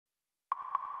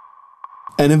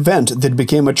an event that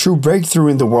became a true breakthrough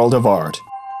in the world of art.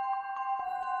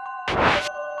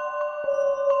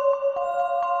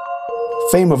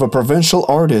 Fame of a provincial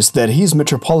artist that his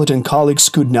metropolitan colleagues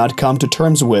could not come to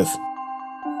terms with.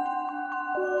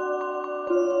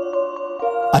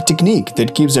 A technique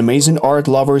that keeps amazing art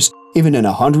lovers even in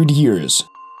 100 years.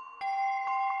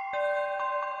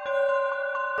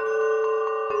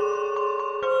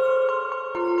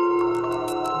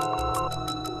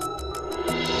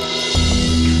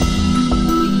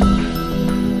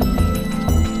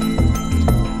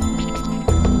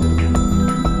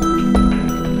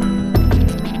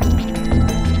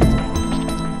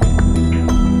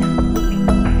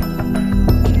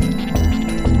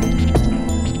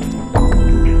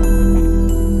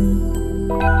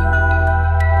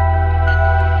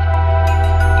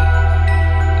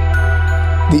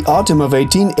 The autumn of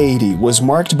 1880 was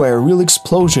marked by a real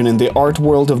explosion in the art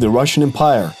world of the Russian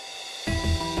Empire.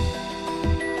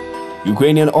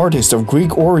 Ukrainian artist of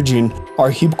Greek origin,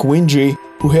 Arkhip Kuindzhi,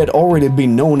 who had already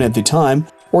been known at the time,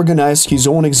 organized his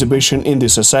own exhibition in the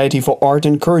Society for Art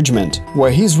Encouragement,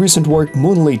 where his recent work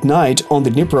Moonlit Night on the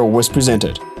Dnipro was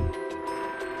presented.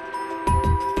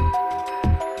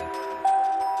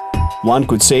 One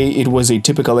could say it was a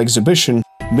typical exhibition,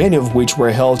 many of which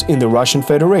were held in the Russian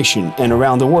Federation and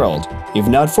around the world, if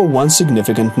not for one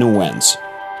significant nuance.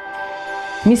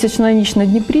 Місячна ніч на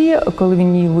Дніпрі, коли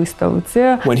він її виставив,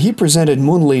 це... When he presented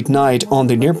Moonlit Night on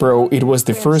the Dnipro, it was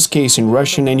the first case in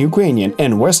Russian and Ukrainian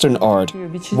and Western art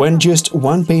when just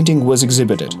one painting was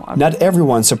exhibited. Not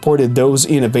everyone supported those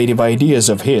innovative ideas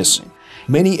of his.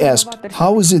 Many asked,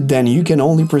 how is it then you can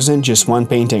only present just one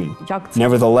painting?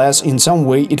 Nevertheless, in some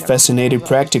way it fascinated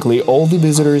practically all the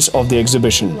visitors of the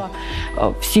exhibition.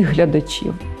 Всіх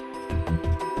глядачів.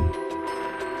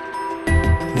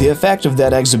 The effect of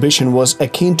that exhibition was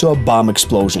akin to a bomb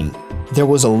explosion. There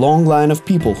was a long line of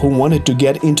people who wanted to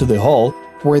get into the hall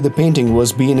where the painting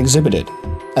was being exhibited.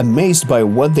 Amazed by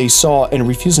what they saw and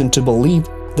refusing to believe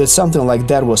that something like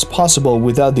that was possible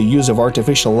without the use of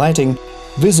artificial lighting,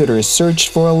 visitors searched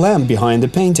for a lamp behind the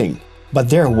painting, but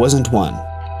there wasn't one.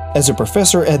 As a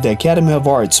professor at the Academy of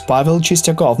Arts, Pavel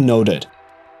Chistyakov noted,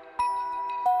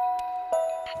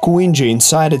 Kuindzhi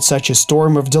incited such a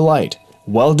storm of delight.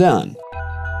 Well done!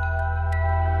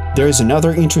 There is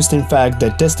another interesting fact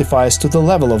that testifies to the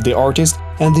level of the artist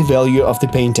and the value of the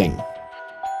painting.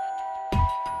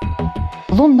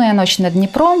 Moonlit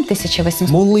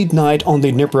Night on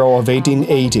the Dnipro of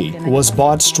 1880 was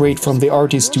bought straight from the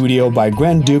artist studio by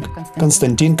Grand Duke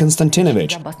Konstantin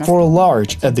Konstantinovich for a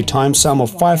large, at the time, sum of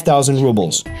 5,000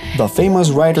 rubles. The famous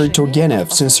writer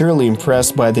Turgenev, sincerely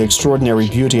impressed by the extraordinary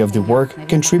beauty of the work,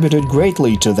 contributed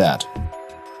greatly to that.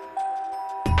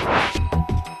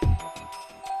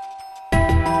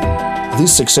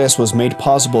 This success was made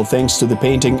possible thanks to the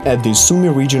painting at the Sumy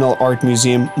Regional Art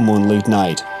Museum Moonlit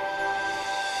Night.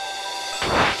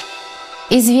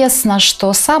 Известно,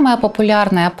 что самое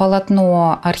популярное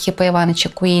полотно Архипа Ивановича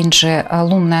Куинджи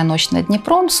 «Лунная ночь над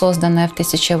Днепром», созданное в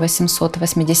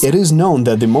 1880. It is known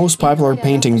that the most popular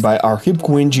painting by Arkhip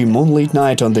Kuindzhi, Moonlit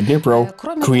Night on the Dnipro,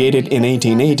 created in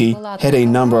 1880, had a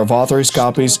number of authors'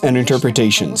 copies and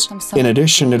interpretations. In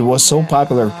addition, it was so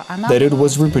popular that it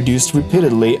was reproduced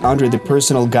repeatedly under the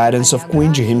personal guidance of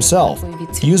Kuindzhi himself,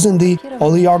 using the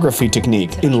oleography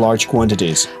technique in large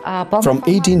quantities. From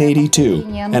 1882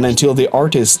 and until the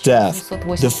artist's death,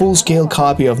 the full-scale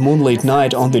copy of Moonlit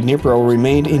Night on the Dnipro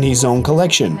remained in his own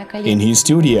collection, in his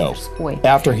studio.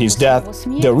 After his death,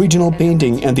 the original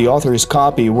painting and the author's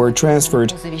copy were transferred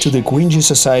to the Kuindzhi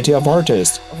Society of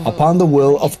Artists, upon the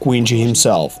will of Kuindzhi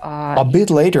himself. A bit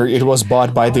later it was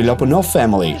bought by the Lopunov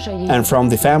family, and from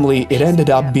the family it ended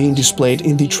up being displayed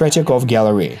in the Tretyakov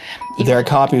Gallery. There are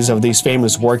copies of this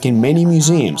famous work in many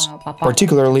museums,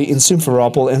 particularly in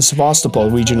Simferopol and Sevastopol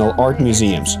regional art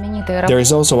museums. There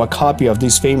is also a copy of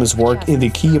this famous work in the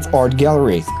Kiev Art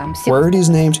Gallery, where it is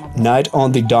named Night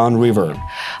on the Don River.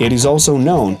 It is also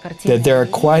known that there are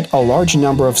quite a large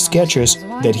number of sketches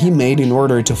that he made in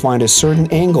order to find a certain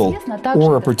angle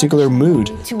or a particular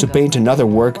mood to paint another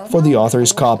work for the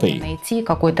author's copy. Найти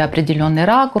какой-то определенный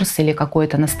ракурс или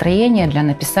какое-то настроение для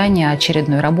написания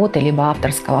очередной работы либо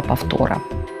авторского повтора.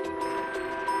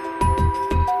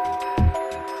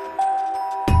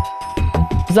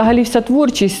 Взагалі вся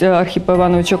творчість Архипа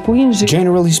Івановича Куинджи.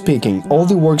 Generally speaking, all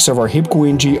the works of Arkhip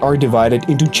Kuindzhi are divided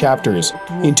into chapters,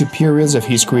 into periods of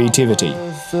his creativity.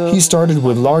 He started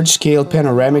with large-scale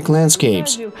panoramic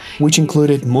landscapes, which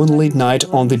included Moonlit Night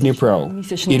on the Dnipro.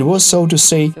 It was, so to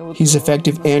say, his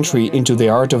effective entry into the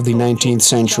art of the 19th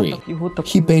century.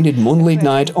 He painted Moonlit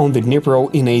Night on the Dnipro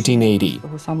in 1880.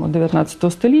 Саме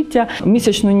 19 століття.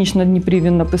 Місячну ніч на Дніпрі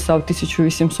він написав в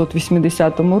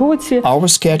 1880 році. Our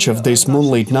sketch of this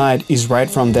Moonlit Night is right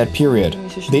from that period,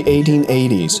 the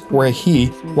 1880s, where he,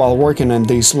 while working on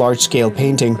this large-scale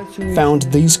painting, found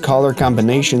these color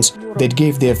combinations that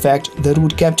gave the effect that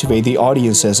would captivate the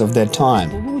audiences of that time,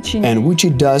 and which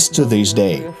it does to this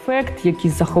day. Ефект,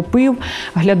 який захопив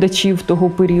глядачів того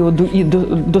періоду і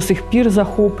до сих пір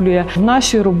захоплює. В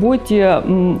нашій роботі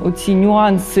оці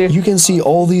нюанси. You can see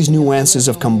all these nuances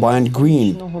of combined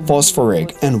green, phosphoric,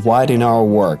 and white in our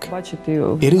work.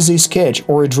 It is a sketch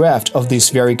or a draft of this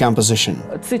very composition.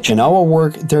 In our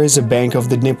work, there is a bank of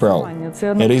the Dnipro.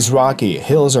 It is rocky,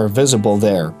 hills are visible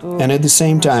there, and at the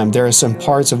same time there are some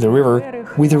parts of the river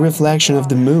with the reflection of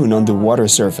the moon on the water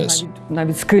surface.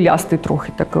 Навіть скелясті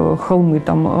трохи так холми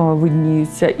там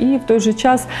видніються. І в той же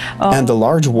час And the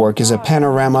large work is a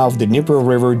panorama of the Dnipro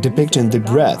River depicting the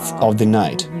breadth of the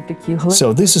night.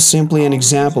 So this is simply an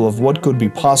example of what could be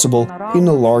possible in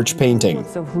a large painting.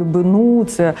 Це в глибину,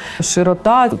 це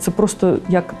широта, це просто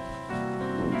як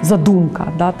задумка,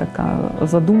 да, така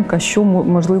задумка, що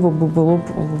можливо було б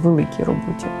у великій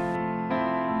роботі.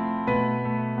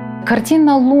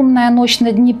 Картина «Лунная ночь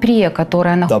на Днепре»,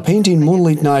 которая The painting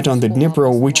Moonlit Night on the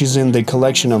Dnipro, which is in the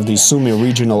collection of the Sumy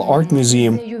Regional Art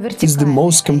Museum, is the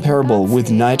most comparable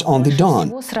with Night on the Dawn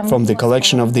from the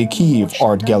collection of the Kyiv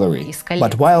Art Gallery.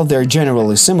 But while they're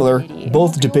generally similar,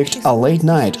 both depict a late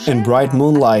night and bright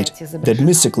moonlight that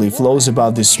mystically flows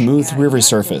above the smooth river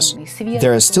surface.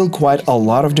 There are still quite a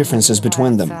lot of differences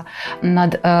between them.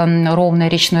 Над ровной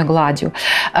речной гладью.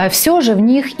 Все же в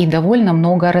них и довольно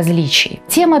много различий.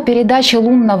 Тема передачи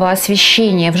лунного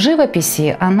освещения в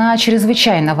живописи, она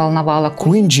чрезвычайно волновала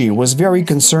Kuindzhi was very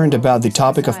concerned about the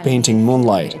topic of painting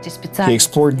moonlight. He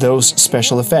explored those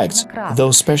special effects,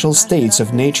 those special states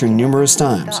of nature numerous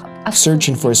times,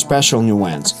 searching for a special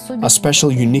nuance, a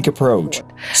special unique approach,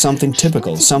 something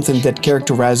typical, something that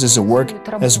characterizes a work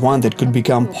as one that could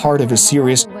become part of a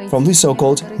series from the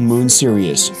so-called Moon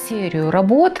series. Серию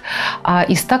работ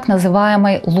из так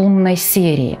называемой лунной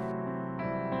серии.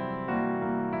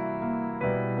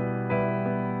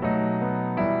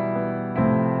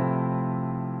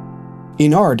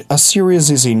 In art, a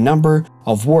series is a number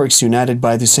of works united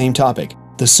by the same topic,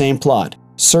 the same plot,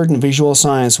 certain visual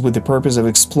science with the purpose of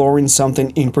exploring something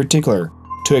in particular,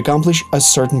 to accomplish a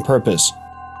certain purpose.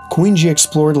 Kuindzhi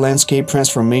explored landscape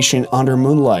transformation under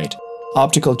moonlight,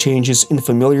 optical changes in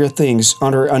familiar things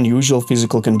under unusual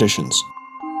physical conditions.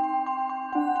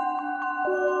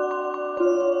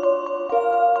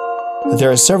 There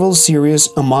are several series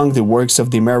among the works of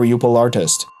the Mariupol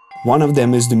artist. One of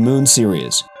them is the Moon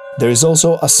series. There is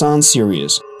also a Sun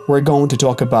series. We're going to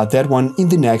talk about that one in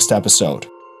the next episode.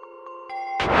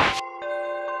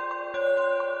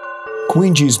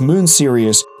 Kuindzhi's Moon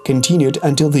series continued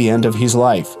until the end of his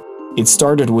life. It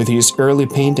started with his early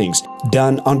paintings,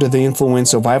 done under the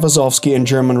influence of Ayvazovsky and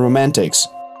German Romantics.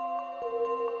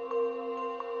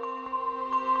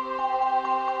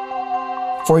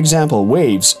 For example,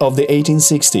 Waves of the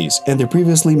 1860s and the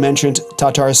previously mentioned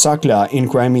Tatar Sakla in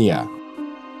Crimea.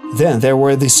 Then there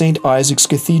were the St. Isaac's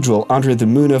Cathedral under the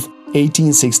moon of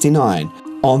 1869,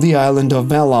 on the island of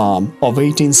Valaam of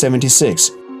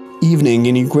 1876, Evening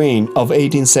in Ukraine of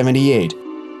 1878,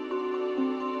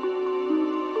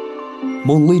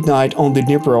 Moonlit Night on the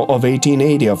Dnipro of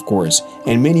 1880, of course,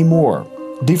 and many more.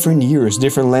 Different years,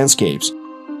 different landscapes.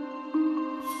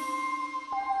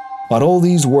 But all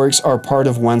these works are part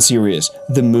of one series,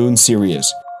 the Moon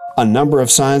series. A number of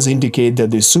signs indicate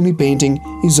that the Sumy painting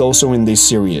is also in this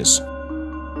series.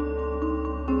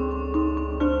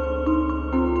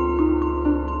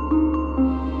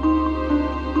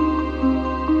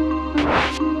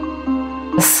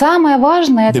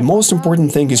 The most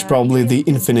important thing is probably the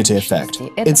infinity effect.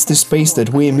 It's the space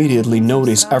that we immediately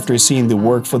notice after seeing the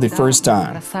work for the first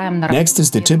time. Next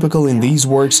is the typical in these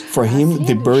works, for him,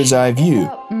 the bird's eye view,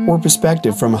 or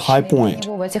perspective from a high point,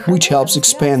 which helps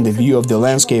expand the view of the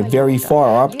landscape very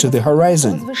far up to the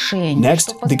horizon.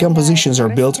 Next, the compositions are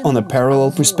built on a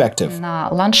parallel perspective.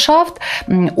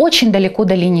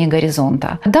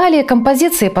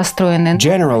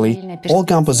 Generally, all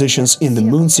compositions in the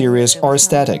Moon series are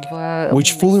static,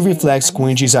 which fully reflects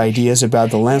Kuindzhi's ideas about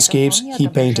the landscapes he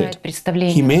painted.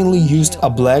 He mainly used a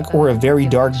black or a very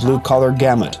dark blue color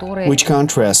gamut, which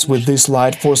contrasts with this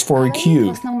light phosphoric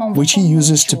hue, which he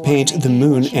uses to paint the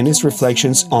moon and its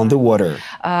reflections on the water.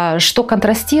 Что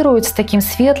контрастирует с таким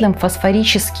светлым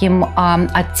фосфорическим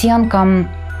оттенком,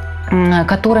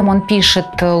 которым он пишет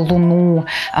Луну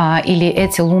или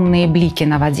эти лунные блики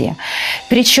на воде.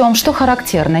 Причем, что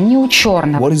характерно, не у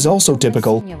черного. What is also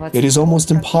typical, it is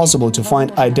almost impossible to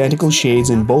find identical shades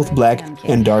in both black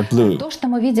and dark blue. То, что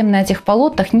мы видим на этих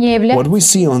полотнах, не является... What we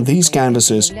see on these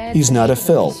canvases is not a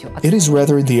fill, it is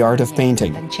rather the art of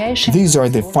painting. These are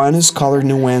the finest color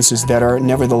nuances that are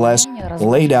nevertheless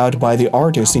laid out by the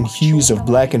artist in hues of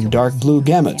black and dark blue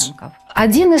gamuts.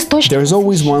 There's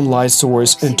always one light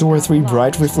source and 2 or 3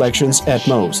 bright reflections at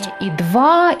most. И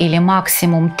 2 или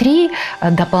максимум 3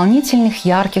 дополнительных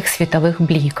ярких световых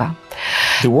блика.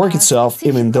 The work itself,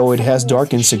 even though it has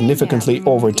darkened significantly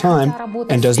over time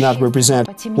and does not represent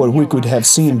what we could have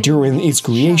seen during its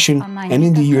creation and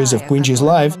in the years of Kuindzhi's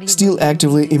life, still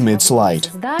actively emits light.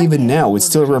 Even now, it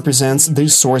still represents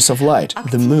this source of light,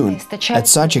 the moon, at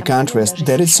such a contrast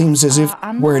that it seems as if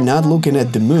we're not looking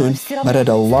at the moon, but at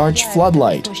a large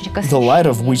floodlight, the light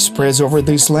of which spreads over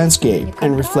this landscape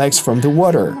and reflects from the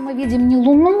water. Мы видим не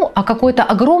Луну, а какой-то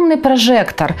огромный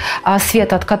прожектор,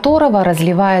 свет от которого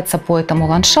разливается по этому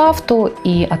ландшафту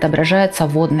и отображается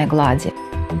в водной глади.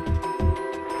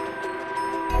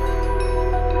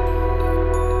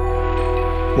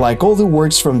 Like all the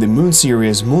works from the Moon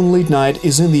series, Moonlit Night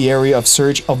is in the area of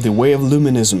search of the way of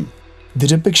luminism, the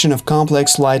depiction of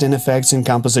complex lighting effects in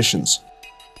compositions.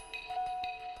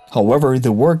 However,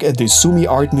 the work at the Sumi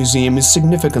Art Museum is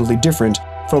significantly different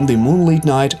from the Moonlit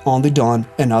Night, On the Dawn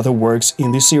and other works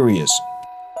in the series.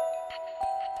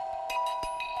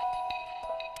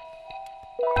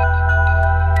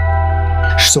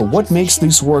 So what makes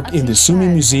this work in the Sumi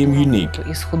Museum unique?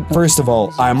 First of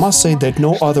all, I must say that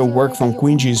no other work from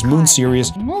Kuindzhi's Moon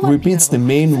series repeats the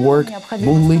main work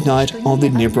Moonlit Night on the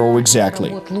Dnipro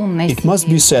exactly. It must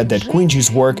be said that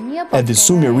Kuindzhi's work at the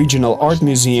Sumi Regional Art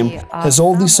Museum has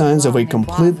all the signs of a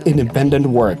complete independent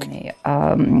work.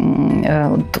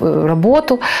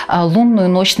 Работу «Лунную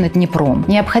ночь над Днепром».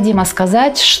 Необходимо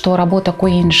сказать, что работа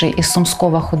Kuindzhi из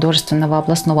Сумского художественного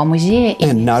областного музея...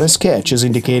 And not a sketch is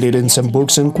indicated in some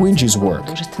books in Kuindzhi's work.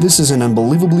 This is an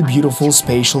unbelievably beautiful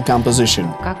spatial composition,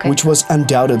 which was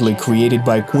undoubtedly created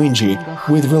by Kuindzhi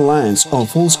with reliance on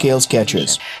full-scale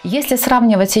sketches. Если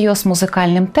сравнивать ее с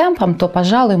музыкальным темпом, то,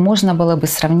 пожалуй, можно было бы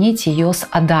сравнить ее с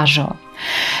адажио.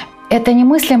 Это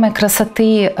немыслимой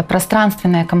красоты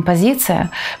пространственная композиция,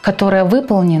 которая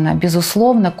выполнена,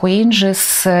 безусловно, Kuindzhi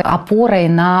с опорой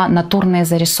на натурные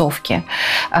зарисовки.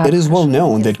 It is well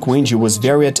known that Kuindzhi was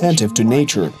very attentive to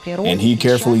nature, and he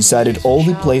carefully cited all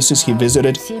the places he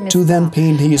visited to then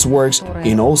paint his works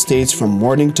in all states from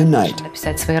morning to night.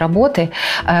 Написать свои работы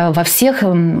во всех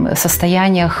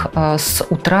состояниях с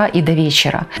утра и до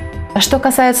вечера. Что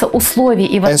касается условий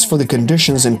и... As for the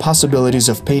conditions and possibilities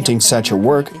of painting such a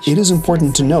work, it is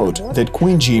important to note that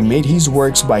Kuindzhi made his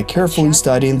works by carefully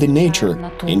studying the nature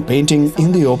in painting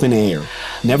in the open air.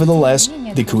 Nevertheless,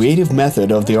 the creative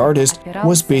method of the artist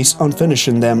was based on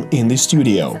finishing them in the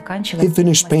studio. He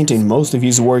finished painting most of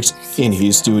his works in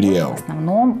his studio. В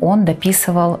основном он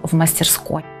дописывал в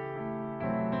мастерской.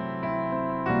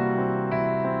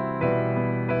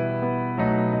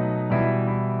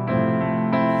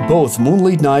 Both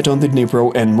Moonlit Night on the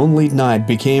Dnipro and Moonlit Night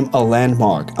became a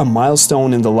landmark, a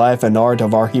milestone in the life and art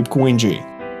of Arkhip Kuindzhi.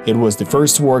 It was the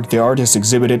first work the artist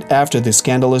exhibited after the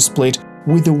scandalous split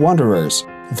with the Wanderers.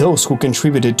 Those who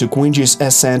contributed to Kuindzhi's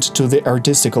ascent to the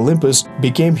artistic Olympus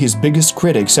became his biggest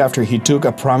critics after he took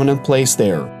a prominent place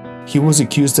there. He was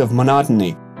accused of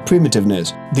monotony,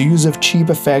 primitiveness, the use of cheap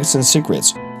effects and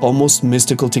secrets, almost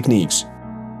mystical techniques.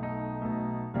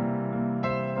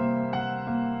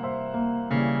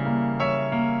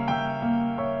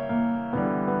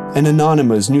 An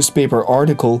anonymous newspaper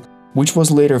article, which was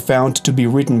later found to be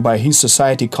written by his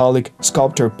society colleague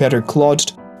sculptor Petr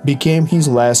Klodst, became his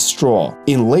last straw.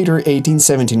 In later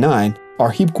 1879,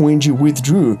 Arkhip Kuindzhi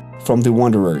withdrew from the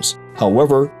Wanderers.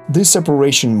 However, this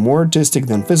separation, more artistic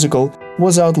than physical,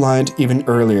 was outlined even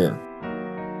earlier.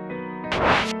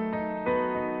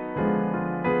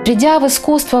 Придя в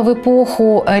искусство в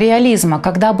эпоху реализма,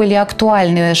 когда были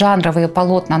актуальны жанровые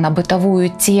полотна на бытовую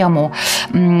тему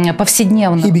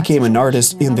повседневного... He became an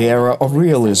artist in the era of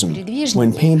realism,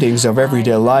 when paintings of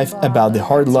everyday life about the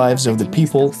hard lives of the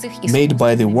people made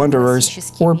by the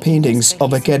Wanderers, or paintings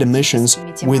of academicians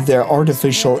with their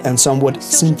artificial and somewhat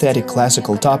synthetic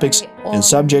classical topics and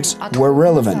subjects were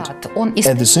relevant.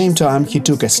 At the same time, he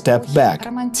took a step back.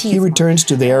 He returns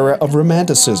to the era of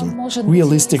romanticism,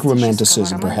 realistic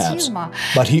romanticism perhaps.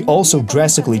 But he also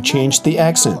drastically changed the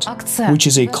accent, which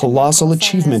is a colossal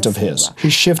achievement of his. He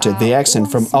shifted the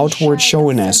accent from outward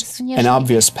showiness and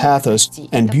obvious pathos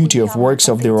and beauty of works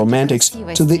of the Romantics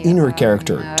to the inner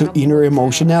character, to inner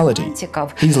emotionality.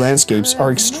 His landscapes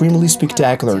are extremely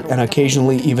spectacular and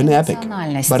occasionally even epic.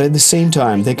 But at the same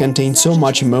time, they contain so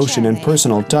much emotion and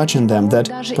personal touch in them that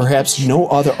perhaps no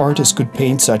other artist could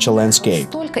paint such a landscape.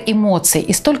 Столько эмоций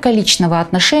и столько личного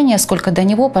отношения, сколько до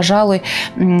него, пожалуй,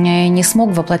 не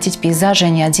смог воплотить пейзажи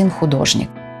ни один художник.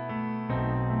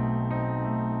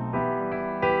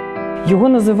 Його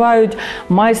називають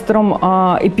майстром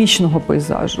епічного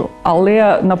пейзажу,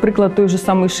 але, наприклад, той же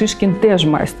самий Шишкін теж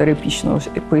майстер епічного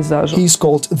пейзажу. He's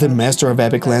called the master of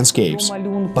epic landscapes.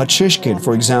 But Shishkin,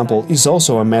 for example, is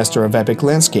also a master of epic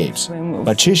landscapes.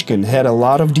 But Shishkin had a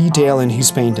lot of detail in his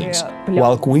paintings,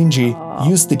 while Kuindzhi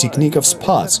used the technique of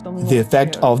spots, the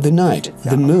effect of the night,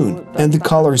 the moon, and the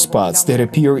color spots that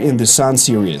appear in the Sun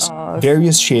series,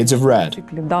 various shades of red.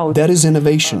 That is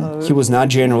innovation. He was not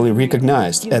generally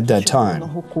recognized at that time.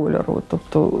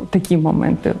 Тобто такі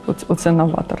моменти, оце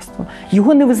новаторство.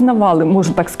 Його не визнавали,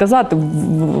 можна так сказати, в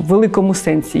великому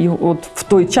сенсі. От в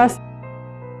той час.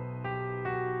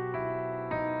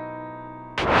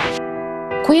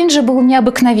 Kuindzhi был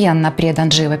необыкновенно предан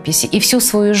живописи, и всю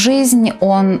свою жизнь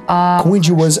он...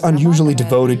 Kuindzhi was unusually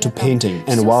devoted to painting,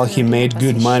 and while he made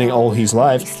good money all his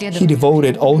life, he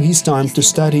devoted all his time to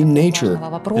studying nature,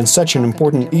 and such an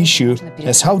important issue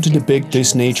as how to depict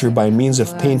this nature by means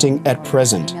of painting at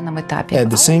present. At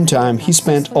the same time, he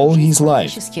spent all his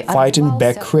life fighting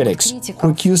back critics who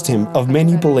accused him of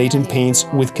manipulating paints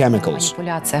with chemicals.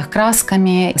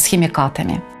 красками, с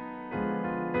химикатами.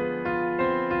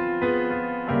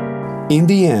 In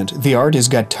the end, the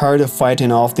artist got tired of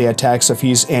fighting off the attacks of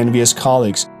his envious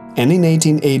colleagues, and in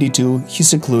 1882 he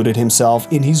secluded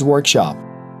himself in his workshop.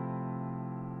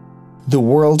 The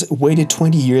world waited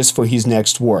 20 years for his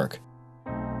next work.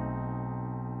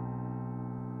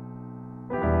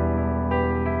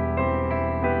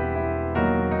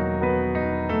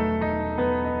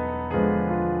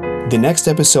 The next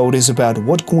episode is about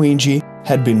what Kuindzhi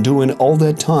had been doing all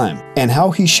that time and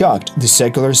how he shocked the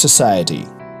secular society.